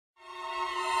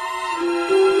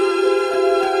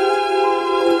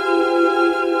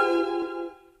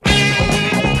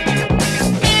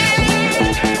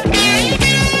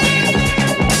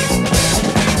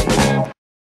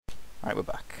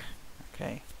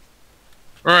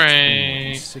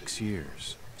Right. 6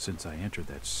 years since I entered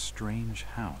that strange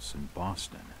house in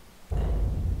Boston.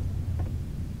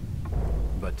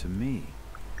 But to me,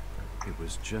 it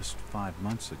was just 5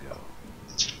 months ago.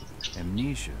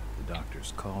 Amnesia, the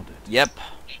doctors called it. Yep.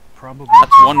 Probably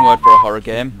That's one word for a horror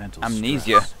game. mental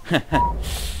Amnesia.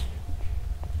 stress.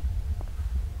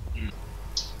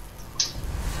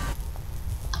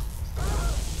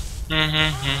 When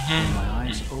my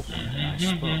eyes opened and I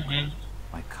spoke,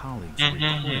 my colleagues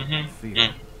recoiled in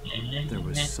fear. There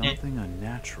was something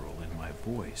unnatural in my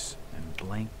voice and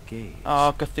blank gaze.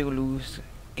 Oh, Cthulhu's.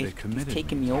 They He's committed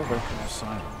taking me me to over. an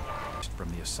asylum. From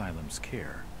the asylum's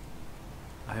care,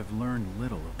 I have learned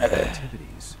little of my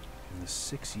activities in the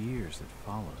 6 years that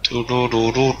followed. The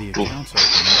accounts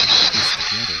I've been able to piece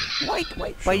together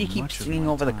Why do you show keep much of singing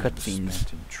my over the time was cutscenes?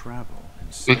 spent in travel and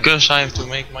Because study. I have to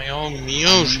make my own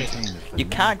music. You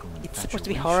can't. It's supposed to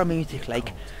be horror music,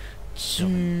 like.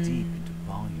 Delving deep into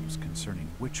volumes concerning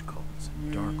witch cults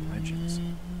and dark legends,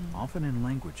 often in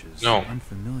languages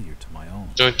unfamiliar to my own.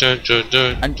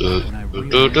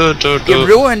 You're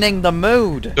ruining the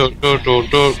mood.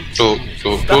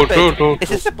 Stop it.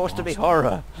 This is supposed to be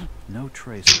horror. No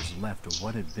trace was left of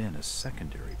what had been a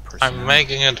secondary personality. I'm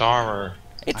making it horror.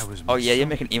 It's. Oh yeah, you're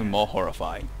making it even more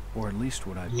horrifying. Or at least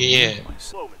what I Yeah. believe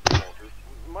myself. Hello, Mr. Walters.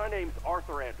 My name's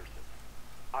Arthur Anderson.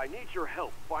 I need your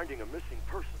help finding a missing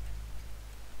person.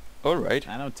 Alright.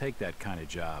 I don't take that kind of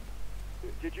job.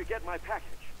 Did you get my package?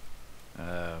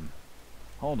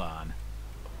 Hold on.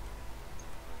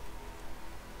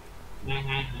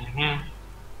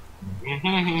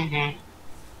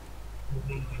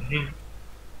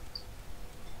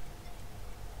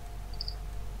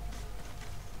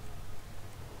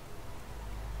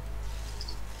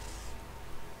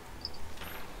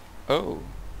 Oh.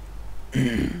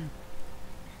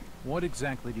 What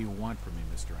exactly do you want from me,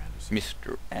 Mr. Anderson?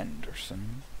 Mr.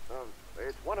 Anderson.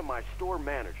 It's one of my store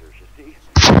managers, you see.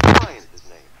 Ryan's his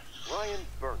name. Ryan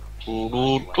Burnham.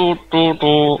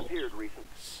 Disappeared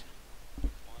recently.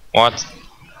 What?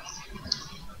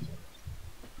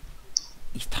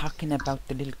 He's talking about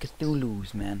the little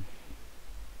Cthulhus, man.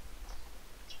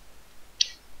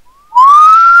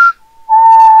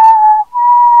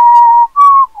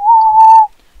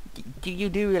 You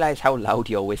do realize how loud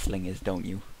your whistling is, don't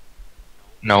you?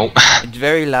 No. It's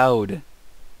very loud.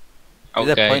 To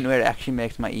the Okay. point where it actually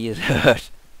makes my ears hurt.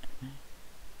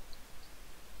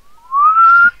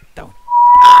 Don't.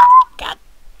 God,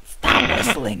 stop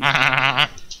whistling.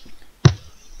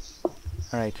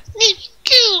 Alright.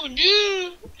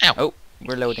 Oh,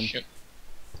 we're loading.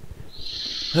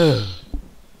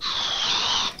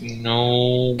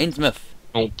 No. Innsmouth,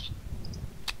 Nope.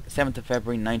 7th of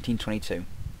February 1922.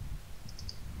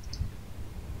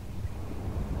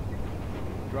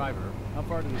 Driver, how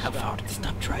far did How far did the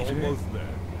stop driver? Almost there.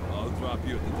 I'll drop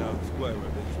you at the town square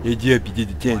eventually. Yeah, you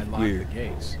did the Why 10th lock the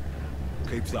gates?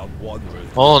 Keeps out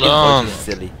wanderers. Hold on.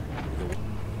 Silly.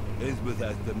 Innsmouth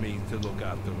has the means to look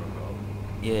after them all.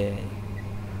 Yeah.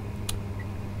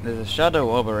 There's a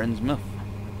shadow over Innsmouth.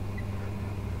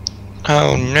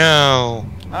 Oh no.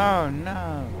 Oh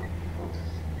no.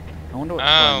 I wonder what's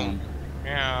Oh going on.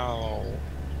 no.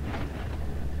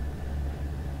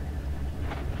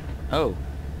 Oh.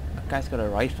 That guy's got a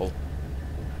rifle.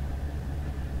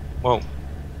 Whoa.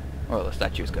 Well, the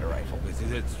statue's got a rifle. This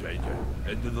is it, stranger.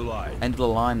 End of the line. End of the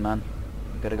line, man.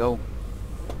 Gotta go.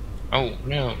 Oh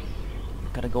no.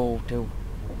 Gotta go too.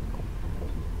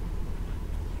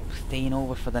 Staying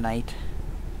over for the night.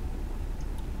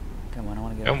 Come on, I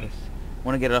wanna get off this. I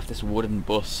wanna get off this wooden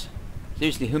bus.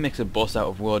 Seriously, who makes a bus out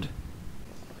of wood?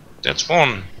 That's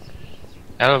one.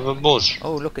 Hell of a bush.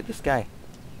 Oh, look at this guy.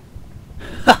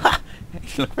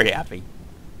 You look very happy.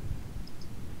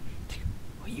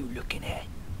 What are you looking at?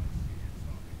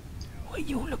 What are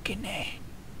you looking at?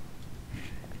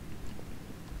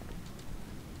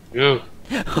 You.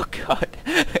 Oh god,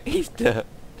 he's the...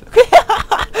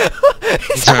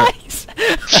 His eyes!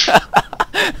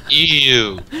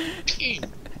 Ew.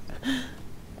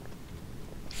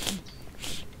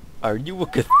 Are you a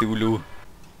Cthulhu?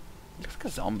 Looks like a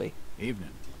zombie. Evening.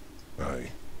 Aye.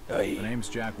 The name's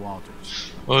Jack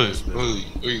Walters. Oi,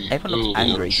 Everyone looks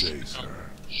angry. Say, sir.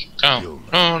 Stop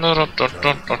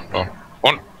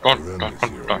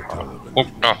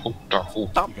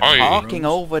talking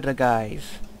over the guys.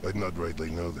 I'd not rightly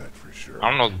know that for sure.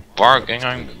 I'm not barking,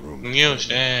 I'm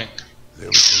music.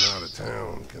 Them from out of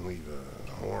town can leave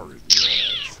a horrid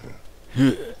mess.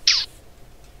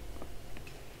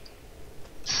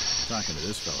 Talking to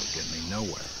this fella's getting me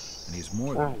nowhere, and he's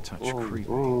more than a touch creepy.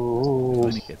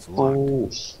 When he gets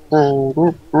locked.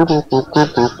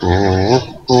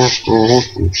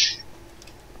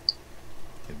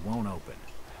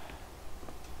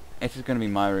 This is gonna be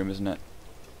my room, isn't it?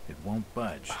 It won't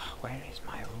budge. Where is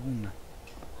my room?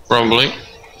 Probably.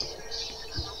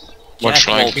 Much Jack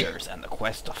likely. Walters and the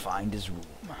quest to find his room.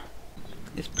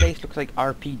 This place looks like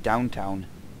RP Downtown.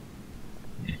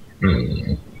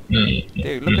 Dude,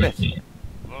 look at it.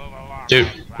 Dude,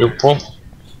 you're pro.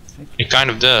 It kind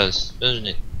of does, doesn't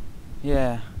it?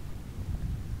 Yeah.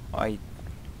 What's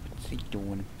he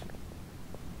doing?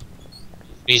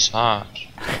 He's hot.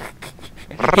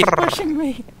 He's pushing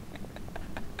me.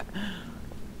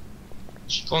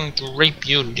 He's going to rape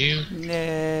you, dude.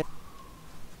 Nah.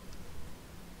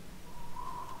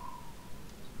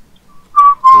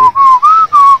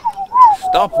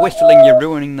 Stop whistling, you're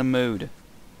ruining the mood.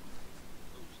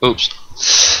 Oops.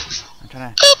 I'm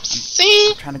trying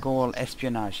Oopsie. to go all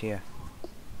espionage here.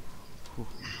 Whew.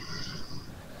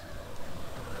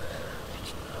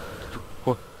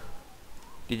 What?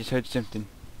 Did you just heard something?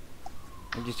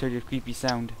 I just heard a creepy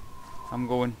sound. I'm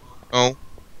going. Oh.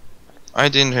 I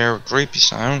didn't hear a creepy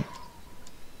sound.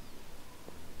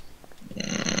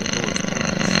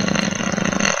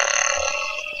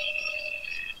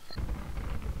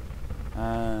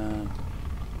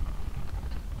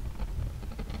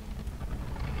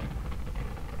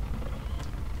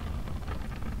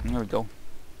 There we go.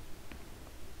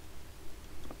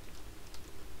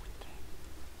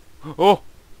 Oh!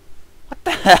 What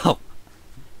the hell?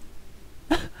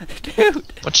 Dude!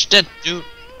 What's that, dude?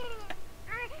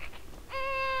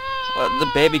 What,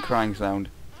 the baby crying sound?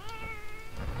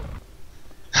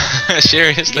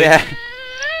 Seriously? Yeah.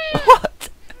 What?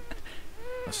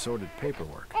 Assorted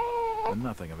paperwork, but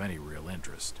nothing of any real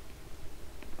interest.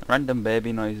 Random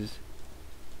baby noises.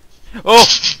 Oh!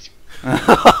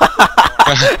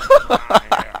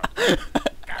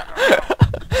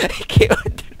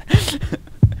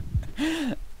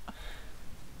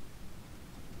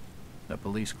 The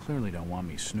police clearly don't want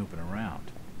me snooping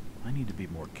around. I need to be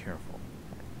more careful.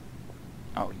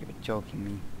 Oh, you're joking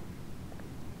me.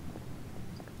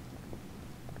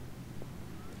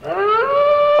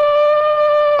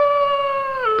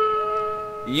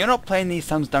 You're not playing these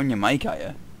sounds down your mic, are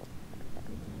you?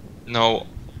 No.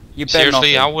 You better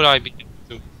Seriously, not how be. would I be able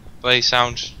to play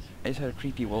sounds? I just heard a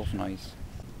creepy wolf noise.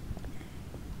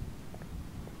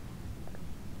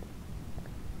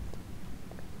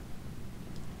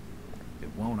 It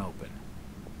won't open.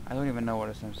 I don't even know what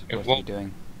I'm supposed to be won't.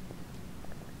 doing.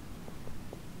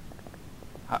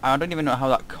 I don't even know how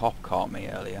that cop caught me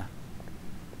earlier.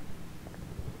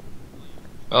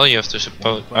 Well, you have to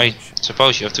suppose. I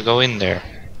suppose you have to go in there,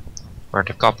 where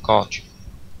the cop caught you.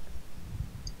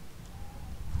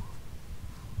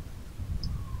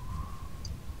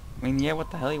 I mean, yeah,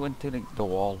 what the hell? He went to the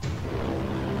wall.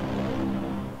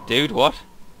 Dude, what?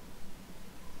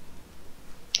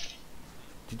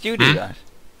 Did you do that?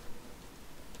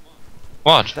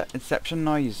 What? That Inception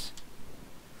noise.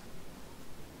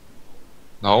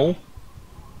 No.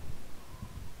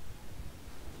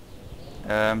 You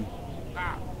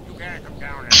can't come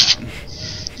down here.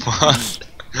 What?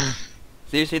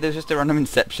 Seriously, there's just a random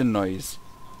Inception noise.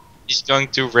 He's going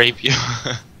to rape you.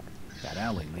 That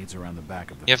alley leads around the back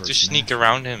of the You have to first sneak mansion.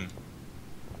 around him.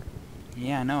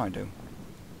 Yeah, I know I do.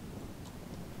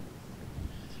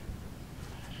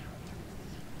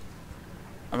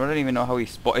 I don't even know how he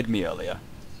spotted me earlier.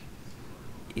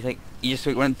 He's like, he just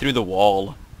went through the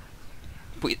wall.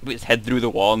 Put his head through the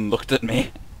wall and looked at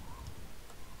me.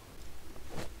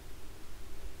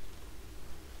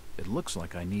 It looks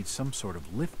like I need some sort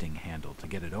of lifting handle to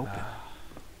get it open.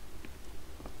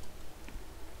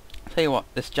 Tell you what,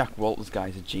 this Jack Walters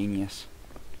guy's a genius.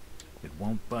 It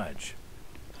won't budge.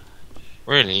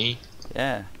 Really?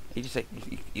 Yeah, he just like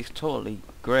he's totally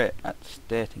great at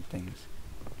stating things.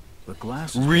 The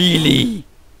glass is Really?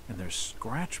 and there's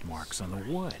scratch marks on the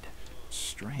wood.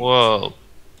 Strange. Whoa.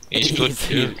 He's good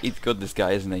too. He's good, this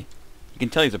guy, isn't he? You can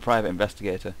tell he's a private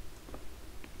investigator.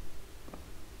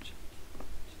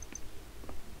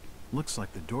 Looks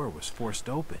like the door was forced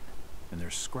open, and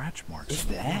there's scratch marks. Is on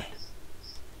the there? wood.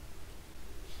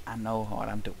 I know what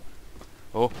I'm doing.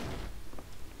 Oh,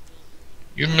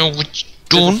 You know what you're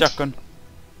there's a doing? shotgun.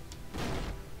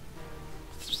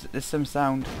 There's some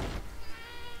sound.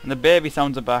 And the baby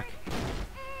sounds are back.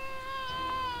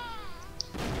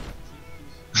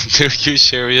 Dude, you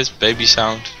serious? Baby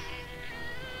sound.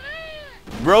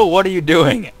 Bro, what are you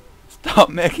doing? Stop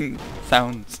making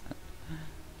sounds.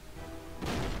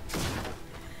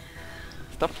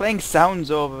 Stop playing sounds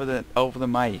over the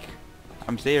mic.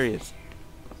 I'm serious.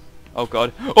 Oh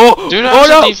god. Oh! Dude, oh how's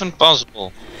no! it even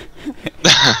possible?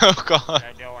 Oh god.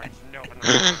 They're doing snooping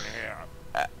around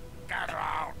here. Get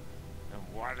out! And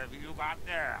what have you got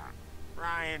there?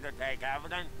 Trying to take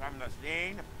evidence from the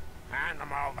scene? Hand them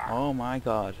over. Oh my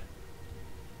god.